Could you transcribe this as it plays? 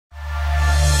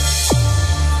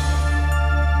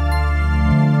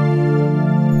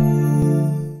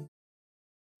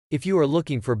if you are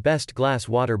looking for best glass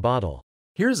water bottle.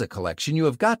 Here's a collection you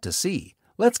have got to see.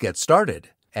 Let's get started.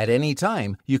 At any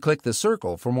time, you click the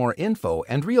circle for more info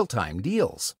and real-time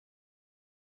deals.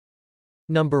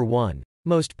 Number 1.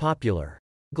 Most popular.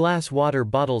 Glass water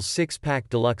bottles 6-pack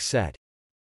deluxe set.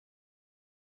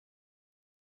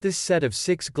 This set of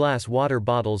 6 glass water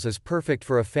bottles is perfect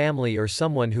for a family or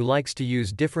someone who likes to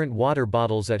use different water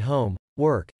bottles at home,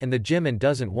 work, and the gym and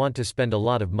doesn't want to spend a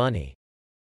lot of money.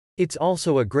 It's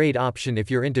also a great option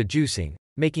if you're into juicing,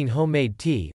 making homemade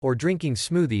tea, or drinking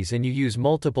smoothies and you use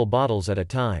multiple bottles at a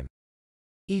time.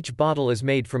 Each bottle is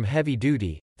made from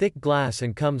heavy-duty, thick glass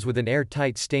and comes with an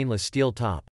airtight stainless steel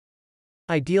top.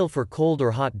 Ideal for cold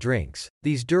or hot drinks,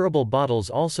 these durable bottles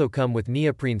also come with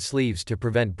neoprene sleeves to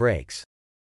prevent breaks.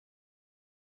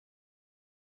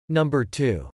 Number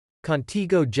 2.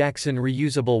 Contigo Jackson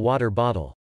Reusable Water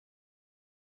Bottle.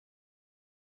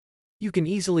 You can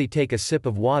easily take a sip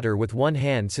of water with one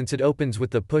hand since it opens with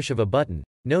the push of a button,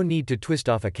 no need to twist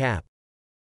off a cap.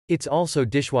 It's also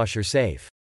dishwasher safe.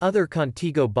 Other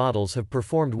Contigo bottles have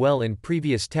performed well in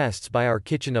previous tests by our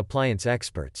kitchen appliance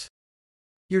experts.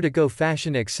 Your to-go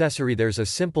fashion accessory. There's a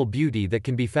simple beauty that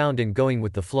can be found in going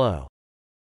with the flow.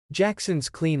 Jackson's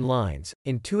clean lines,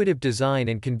 intuitive design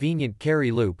and convenient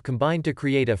carry loop combine to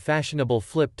create a fashionable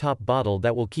flip-top bottle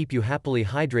that will keep you happily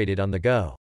hydrated on the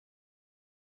go.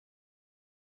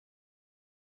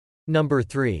 Number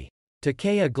 3.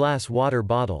 Takeya Glass Water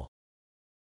Bottle.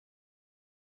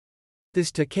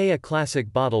 This Takeya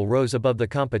classic bottle rose above the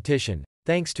competition,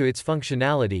 thanks to its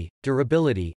functionality,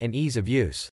 durability, and ease of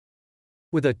use.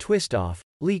 With a twist-off,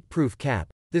 leak-proof cap,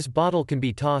 this bottle can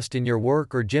be tossed in your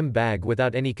work or gym bag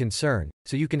without any concern,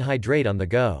 so you can hydrate on the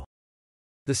go.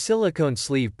 The silicone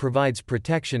sleeve provides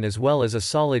protection as well as a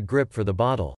solid grip for the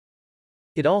bottle.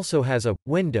 It also has a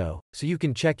window, so you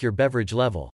can check your beverage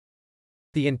level.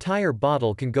 The entire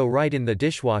bottle can go right in the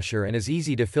dishwasher and is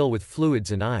easy to fill with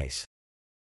fluids and ice.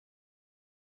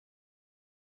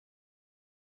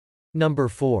 Number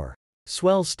 4.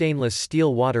 Swell Stainless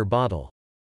Steel Water Bottle.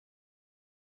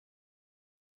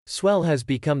 Swell has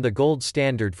become the gold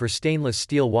standard for stainless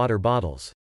steel water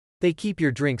bottles. They keep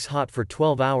your drinks hot for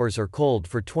 12 hours or cold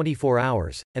for 24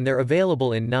 hours, and they're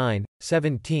available in 9,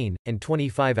 17, and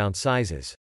 25-ounce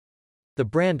sizes. The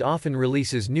brand often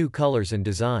releases new colors and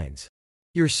designs.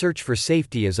 Your search for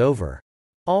safety is over.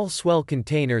 All Swell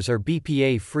containers are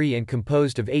BPA-free and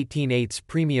composed of 18/8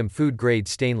 premium food-grade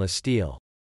stainless steel.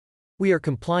 We are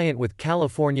compliant with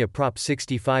California Prop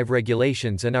 65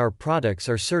 regulations and our products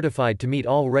are certified to meet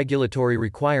all regulatory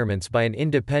requirements by an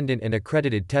independent and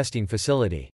accredited testing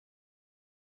facility.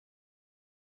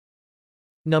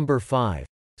 Number 5.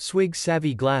 Swig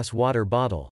Savvy Glass Water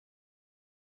Bottle.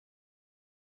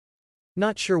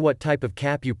 Not sure what type of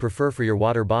cap you prefer for your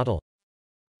water bottle?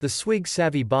 The Swig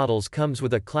Savvy bottles comes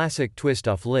with a classic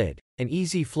twist-off lid, an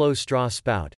easy flow straw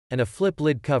spout, and a flip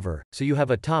lid cover, so you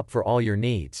have a top for all your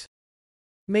needs.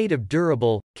 Made of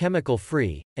durable,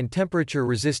 chemical-free, and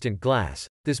temperature-resistant glass,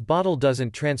 this bottle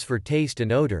doesn't transfer taste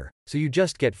and odor, so you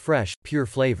just get fresh, pure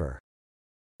flavor.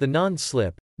 The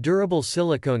non-slip, durable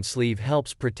silicone sleeve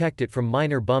helps protect it from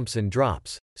minor bumps and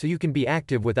drops, so you can be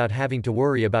active without having to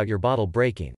worry about your bottle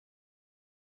breaking.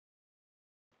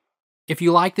 If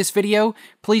you like this video,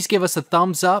 please give us a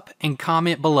thumbs up and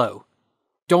comment below.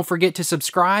 Don't forget to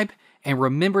subscribe, and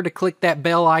remember to click that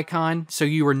bell icon so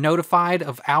you are notified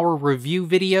of our review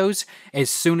videos as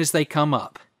soon as they come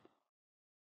up.